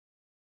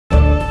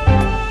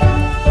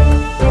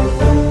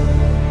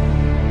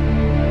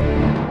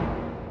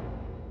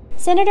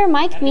Senator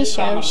Mike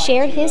Michot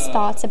shared his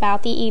thoughts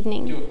about the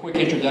evening. Do a quick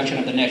introduction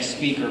of the next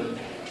speaker.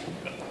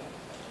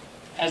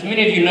 As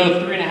many of you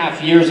know,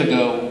 3.5 years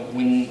ago,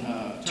 when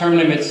term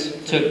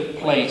limits took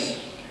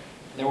place,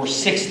 there were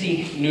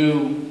 60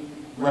 new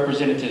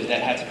representatives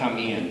that had to come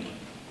in.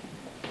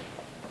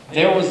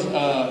 There was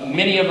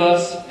many of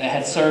us that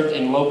had served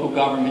in local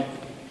government.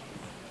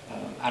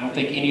 I don't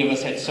think any of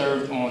us had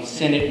served on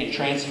Senate and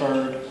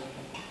transferred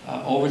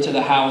over to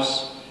the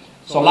House.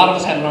 So a lot of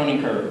us had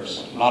learning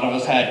curves. A lot of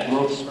us had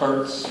growth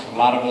spurts. A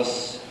lot of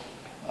us,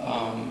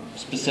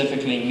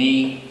 specifically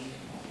me,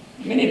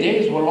 many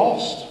days were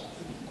lost.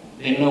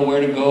 Didn't know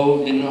where to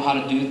go, didn't know how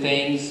to do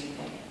things.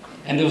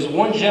 And there was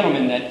one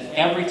gentleman that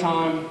every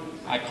time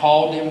I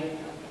called him,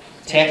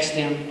 texted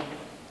him,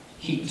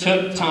 he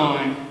took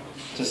time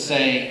to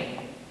say,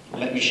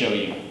 let me show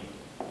you.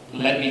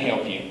 Let me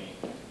help you.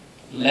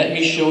 Let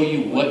me show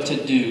you what to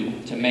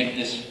do to make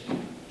this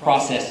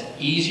process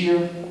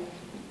easier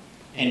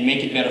and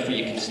make it better for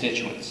your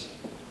constituents.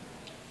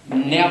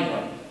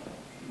 Never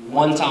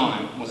one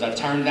time was I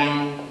turned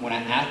down when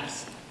I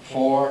asked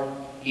for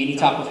any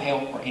type of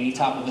help or any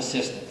type of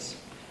assistance.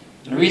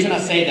 And the reason I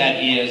say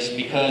that is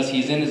because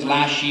he's in his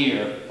last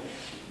year,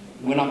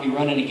 will not be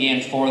running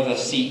again for the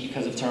seat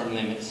because of term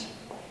limits.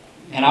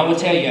 And I will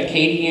tell you,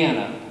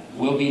 Acadiana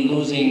will be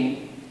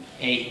losing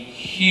a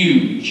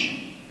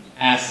huge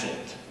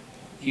asset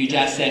to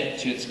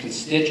its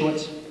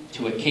constituents,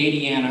 to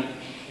Acadiana,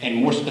 and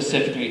more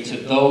specifically to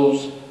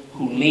those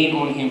who lean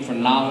on him for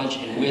knowledge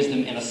and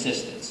wisdom and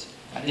assistance.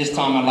 At this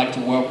time, I'd like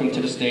to welcome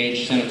to the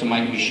stage Senator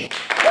Mike Michot.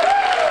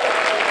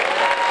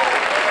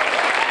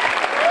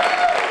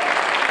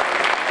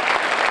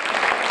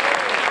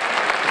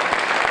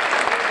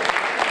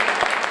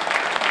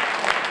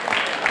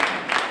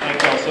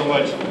 Thank y'all so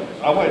much.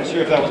 I wasn't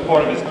sure if that was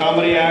part of his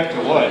comedy act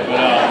or what, but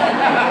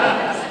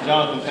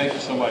Jonathan, thank you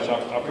so much. I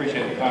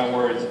appreciate the kind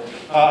words.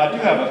 I do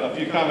have a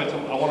few comments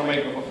I want to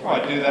make, but before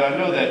I do that, I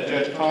know that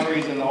Judge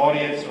Connery's in the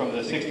audience from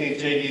the 16th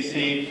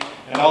JDC,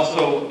 and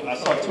also I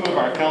saw two of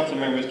our council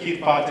members, Keith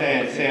Pate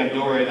and Sam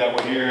Dorey, that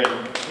were here,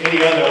 and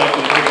any other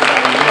elected officials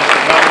that we missed.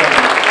 Welcome,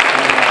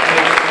 and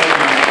thank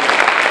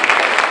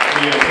you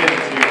for your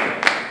attendance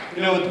here.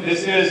 You know,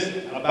 this is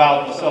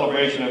about the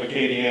celebration of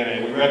Acadiana,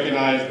 and we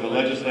recognize the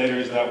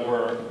legislators that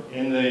were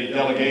in the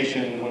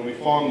delegation when we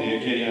formed the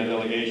Acadiana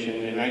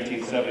delegation in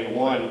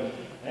 1971.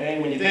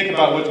 And when you think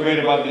about what's great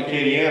about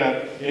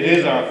Acadiana, it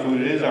is our food,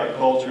 it is our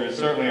culture, and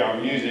certainly our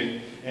music.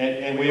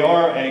 And we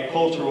are a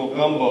cultural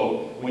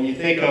gumbo. When you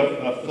think of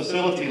a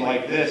facility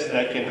like this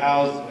that can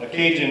house a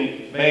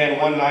Cajun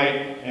band one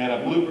night and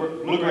a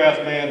bluegrass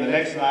band the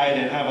next night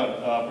and have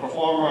a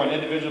performer, an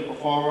individual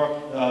performer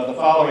the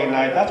following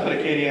night, that's what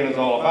Acadiana is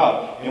all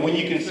about. And when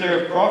you can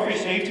serve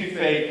crawfish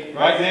etouffee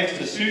right next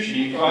to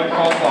sushi right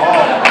across the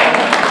hall,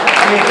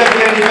 I mean, it doesn't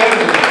get any better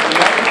than this, you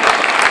know?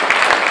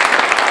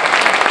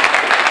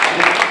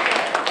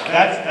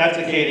 That's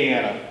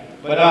Acadiana.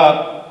 But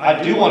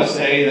I do want to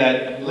say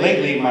that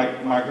lately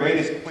my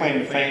greatest claim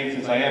to fame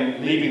since I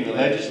am leaving the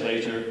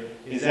legislature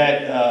is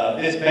that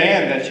this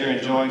band that you're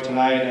enjoying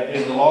tonight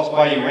is the Lost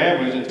Bayou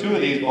Ramblers, and two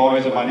of these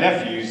boys are my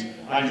nephews,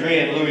 Andre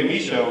and Louis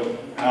Michot,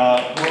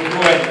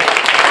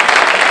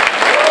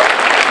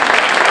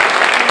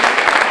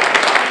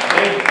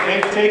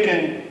 they've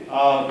taken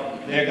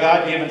their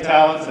God-given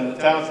talents and the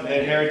talents that they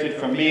inherited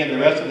from me and the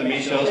rest of the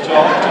Michots to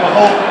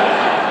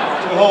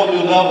a whole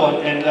new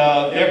level, and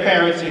their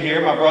parents are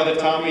here, my brother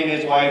Tommy and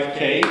his wife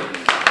Kay.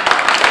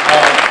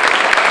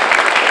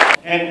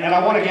 And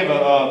I want to give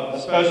a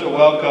special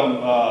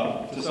welcome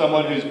to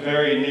someone who's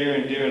very near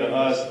and dear to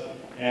us.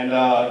 And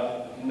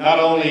not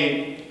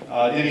only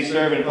did he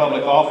serve in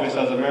public office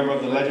as a member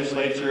of the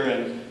legislature,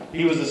 and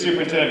he was the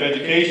superintendent of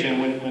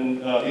education when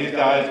these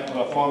guys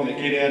formed the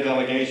Acadiana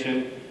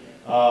delegation.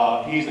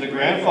 He's the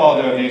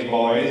grandfather of these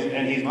boys,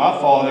 and he's my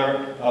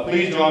father.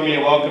 Please join me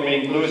in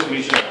welcoming Louis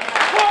Michot.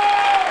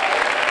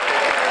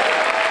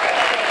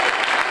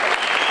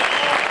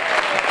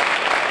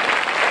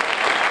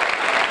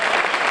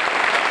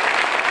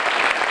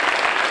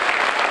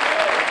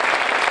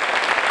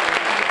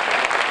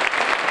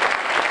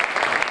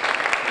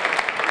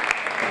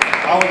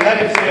 I would let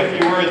him say a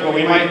few words, but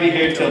we might be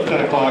here till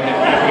 10 o'clock if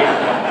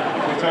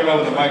we turn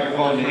over the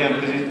microphone to him,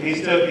 because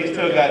he's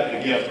still got the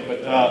gift.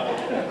 But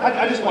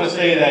I just want to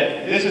say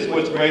that this is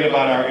what's great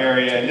about our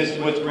area, and this is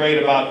what's great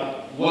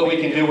about what we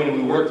can do when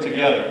we work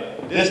together.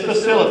 This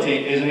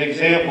facility is an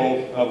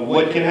example of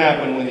what can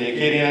happen when the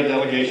Acadiana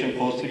delegation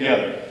pulls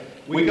together.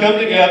 We come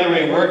together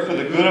and work for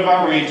the good of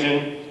our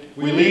region.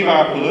 We leave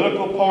our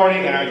political party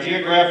and our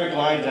geographic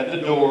lines at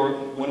the door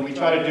when we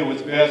try to do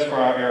what's best for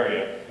our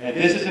area. And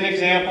this is an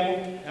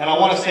example, and I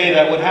want to say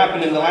that what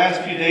happened in the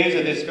last few days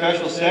of this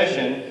special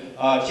session,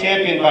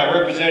 championed by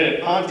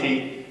Representative Ponte,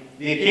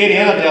 the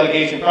Acadiana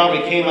delegation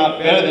probably came out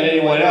better than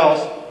anyone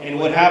else in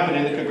what happened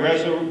in the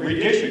congressional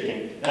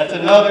redistricting. That's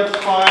another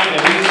fine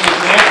and recent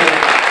example,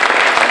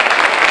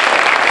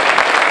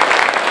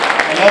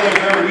 another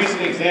very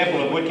recent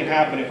example of what can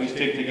happen if we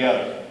stick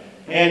together.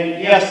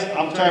 And yes,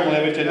 I'm term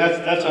limited.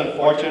 That's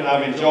unfortunate.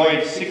 I've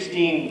enjoyed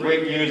 16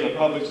 great years of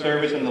public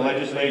service in the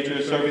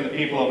legislature, serving the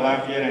people of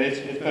Lafayette, and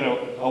it's been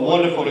a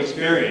wonderful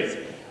experience.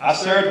 I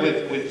served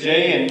with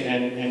Jay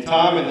and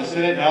Tom in the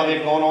Senate. Now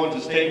they've gone on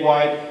to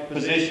statewide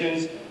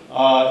positions.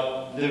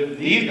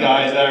 These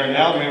guys that are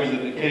now members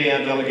of the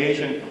Acadiana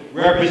delegation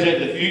represent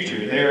the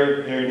future.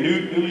 They're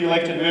newly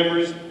elected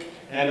members,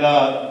 and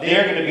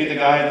they're going to be the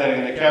guys that are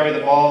going to carry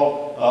the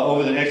ball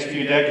over the next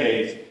few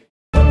decades.